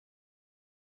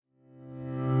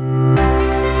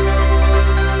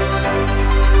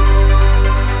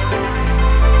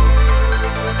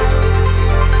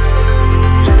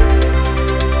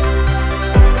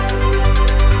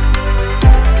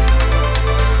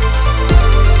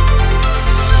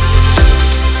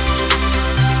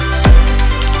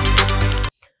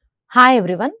Hi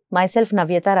everyone, myself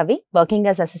Navyatha Ravi, working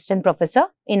as Assistant Professor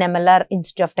in MLR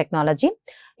Institute of Technology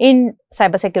in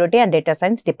Cybersecurity and Data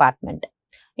Science Department.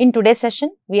 In today's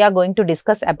session, we are going to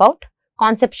discuss about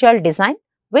conceptual design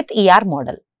with ER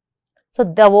model. So,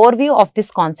 the overview of this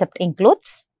concept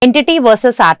includes entity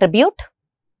versus attribute,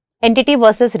 entity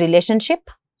versus relationship,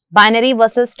 binary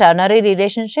versus ternary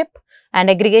relationship, and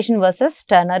aggregation versus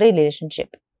ternary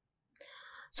relationship.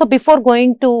 So, before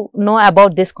going to know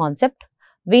about this concept,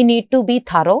 we need to be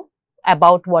thorough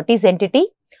about what is entity,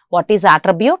 what is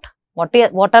attribute, what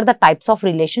are the types of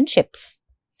relationships.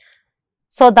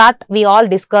 So, that we all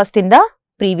discussed in the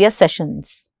previous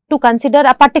sessions. To consider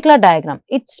a particular diagram,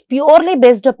 it's purely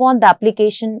based upon the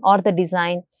application or the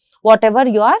design, whatever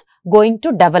you are going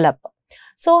to develop.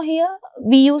 So, here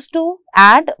we used to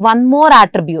add one more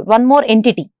attribute, one more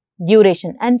entity,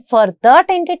 duration, and for that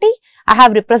entity, I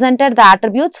have represented the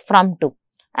attributes from 2.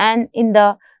 And in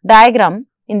the diagram,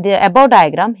 in the above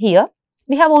diagram here,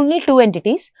 we have only 2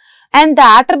 entities and the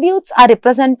attributes are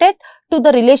represented to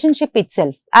the relationship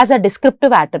itself as a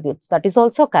descriptive attributes. That is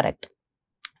also correct.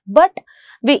 But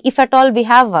if at all we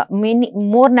have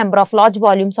more number of large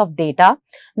volumes of data,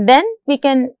 then we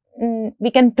can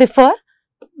prefer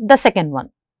the second one.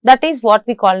 That is what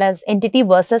we call as entity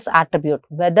versus attribute,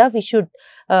 whether we should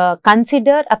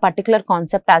consider a particular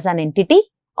concept as an entity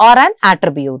or an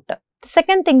attribute. The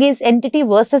second thing is entity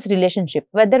versus relationship,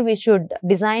 whether we should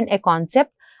design a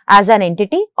concept as an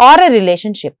entity or a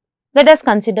relationship. Let us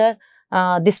consider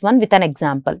this one with an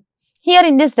example. Here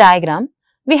in this diagram,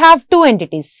 we have 2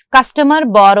 entities, customer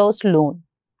borrows loan,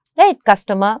 right?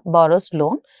 Customer borrows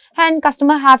loan and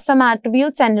customer have some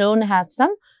attributes and loan have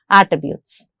some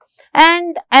attributes.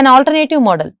 And an alternative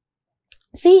model.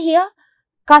 See here,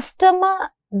 customer,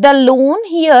 the loan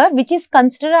here which is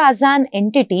considered as an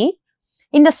entity,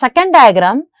 in the second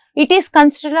diagram, it is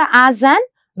considered as an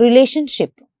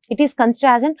relationship. It is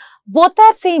considered as an, both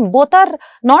are same, both are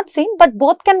not same, but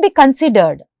both can be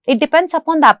considered. It depends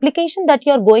upon the application that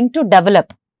you are going to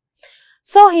develop.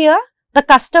 So, here the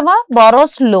customer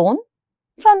borrows loan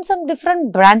from some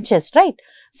different branches, right?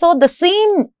 So, the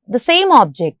same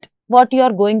object, what you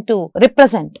are going to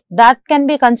represent, that can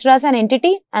be considered as an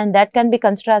entity and that can be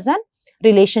considered as an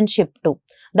relationship too.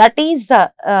 That is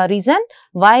the reason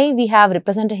why we have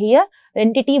represented here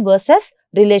entity versus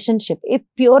relationship. It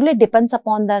purely depends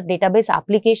upon the database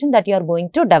application that you are going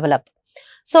to develop.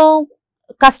 So,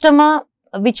 customer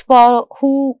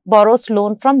who borrows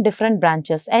loan from different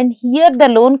branches, and here the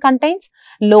loan contains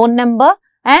loan number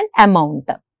and amount.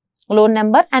 Loan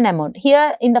number and amount.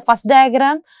 Here in the first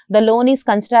diagram, the loan is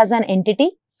considered as an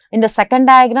entity. In the second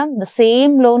diagram, the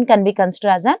same loan can be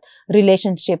considered as a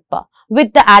relationship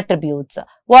with the attributes.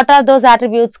 What are those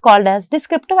attributes? Called as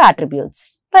descriptive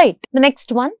attributes, right? The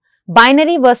next one,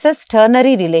 binary versus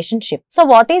ternary relationship. So,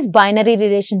 what is binary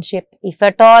relationship? If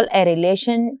at all a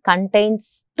relation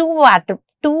contains two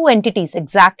entities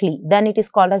exactly, then it is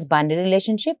called as binary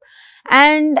relationship.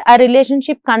 And a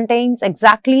relationship contains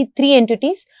exactly 3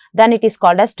 entities, then it is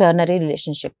called as ternary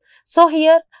relationship. So,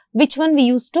 here which one we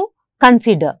used to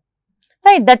consider,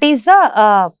 right? That is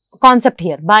the concept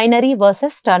here, binary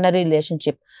versus ternary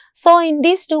relationship. So, in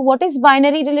these two, what is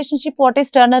binary relationship? What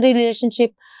is ternary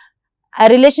relationship? A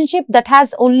relationship that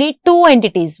has only 2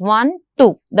 entities, 1,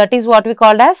 2. That is what we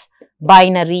call as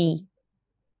binary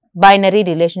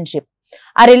relationship.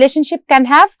 A relationship can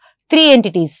have 3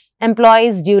 entities,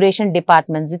 employees, duration,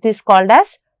 departments. It is called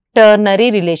as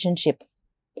ternary relationship.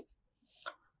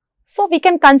 So, we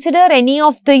can consider any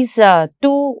of these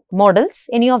 2 models,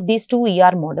 any of these 2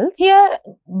 ER models. Here,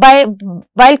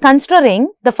 while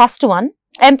considering the first one,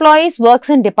 employees works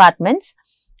in departments,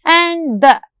 and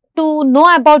to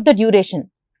know about the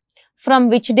duration, from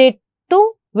which date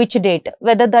to which date,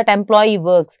 whether that employee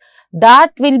works,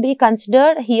 that will be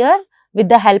considered here with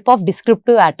the help of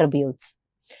descriptive attributes.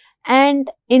 And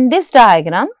in this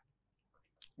diagram,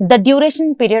 the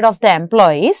duration period of the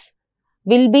employees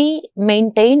will be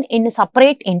maintained in a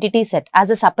separate entity set,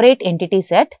 as a separate entity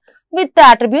set with the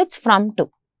attributes from 2.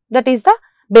 That is the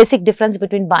basic difference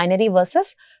between binary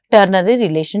versus ternary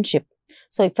relationship.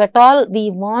 So, if at all we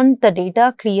want the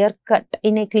data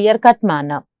in a clear-cut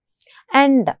manner,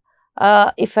 and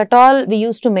if at all we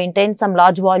used to maintain some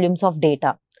large volumes of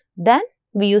data, then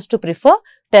we used to prefer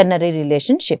ternary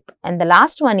relationship. And the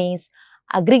last one is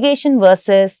aggregation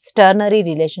versus ternary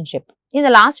relationship. In the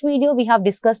last video, we have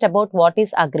discussed about what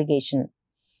is aggregation,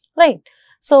 right?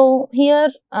 So, here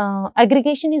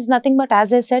aggregation is nothing but,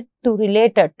 as I said, to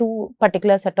relate 2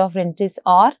 particular set of entities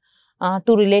or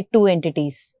to relate 2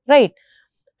 entities, right?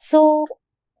 So,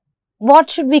 what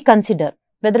should we consider?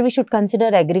 whether we should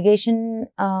consider aggregation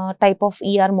type of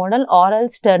ER model or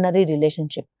else ternary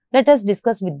relationship. Let us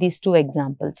discuss with these two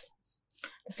examples.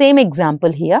 Same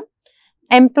example here.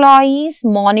 Employees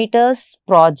monitors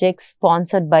projects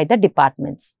sponsored by the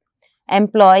departments.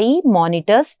 Employee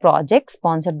monitors projects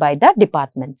sponsored by the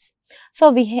departments. So,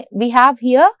 we have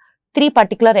here three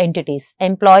particular entities: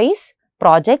 employees,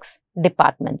 projects,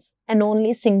 departments, and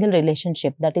only single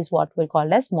relationship, that is what we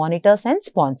call as monitors and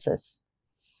sponsors.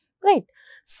 Right.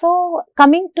 So,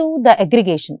 coming to the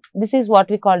aggregation, this is what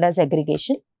we called as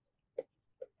aggregation,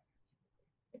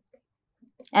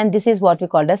 and this is what we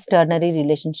called as ternary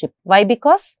relationship. Why?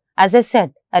 Because as I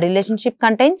said, a relationship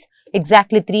contains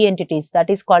exactly three entities, that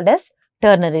is called as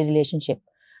ternary relationship.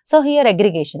 So, here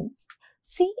aggregation.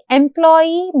 See,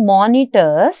 employee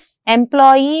monitors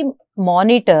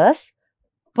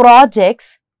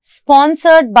projects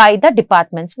sponsored by the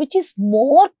departments, which is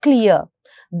more clear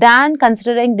than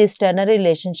considering this ternary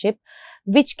relationship,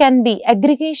 which can be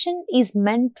aggregation is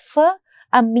meant for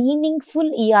a meaningful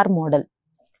ER model.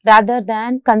 Rather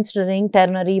than considering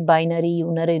ternary, binary,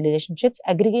 unary relationships,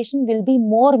 aggregation will be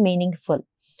more meaningful.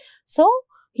 So,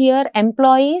 here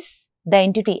employees, the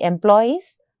entity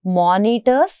employees,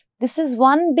 monitors, this is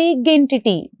one big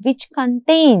entity which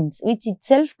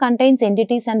itself contains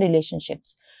entities and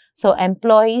relationships. So,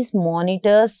 employees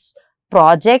monitors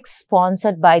projects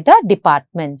sponsored by the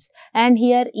departments, and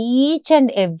here each and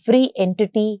every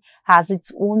entity has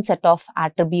its own set of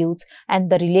attributes, and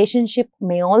the relationship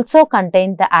may also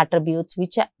contain the attributes,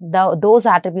 which those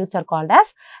attributes are called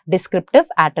as descriptive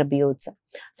attributes.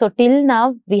 So, till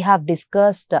now we have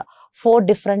discussed 4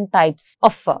 different types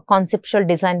of conceptual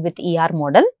design with ER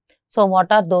model. So,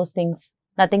 what are those things?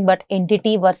 Nothing but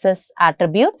entity versus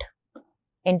attribute,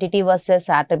 entity versus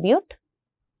attribute.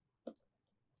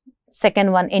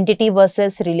 Second one, entity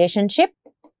versus relationship,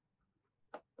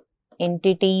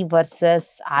 entity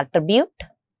versus attribute,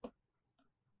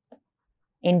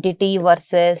 entity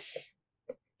versus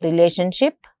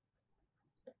relationship,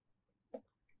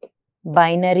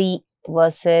 binary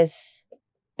versus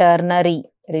ternary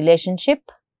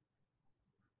relationship,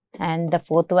 and the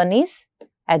fourth one is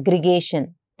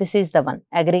aggregation. This is the one,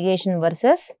 aggregation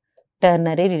versus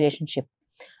ternary relationship.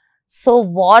 So,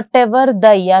 whatever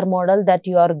the ER model that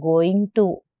you are going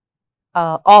to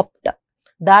opt,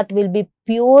 that will be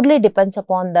purely depends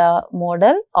upon the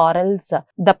model or else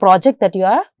the project that you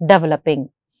are developing.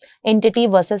 Entity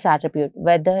versus attribute,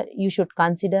 whether you should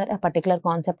consider a particular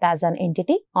concept as an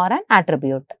entity or an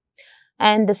attribute.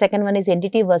 And the second one is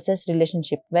entity versus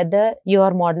relationship, whether you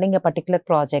are modeling a particular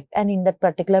project, and in that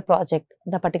particular project,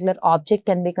 the particular object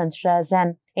can be considered as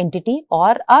an entity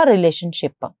or a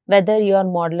relationship. Whether you are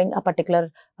modeling a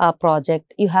particular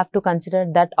project, you have to consider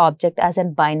that object as a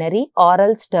binary or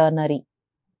else ternary.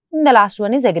 And the last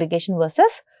one is aggregation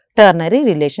versus ternary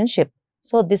relationship.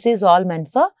 So, this is all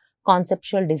meant for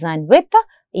conceptual design with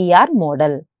ER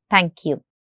model. Thank you.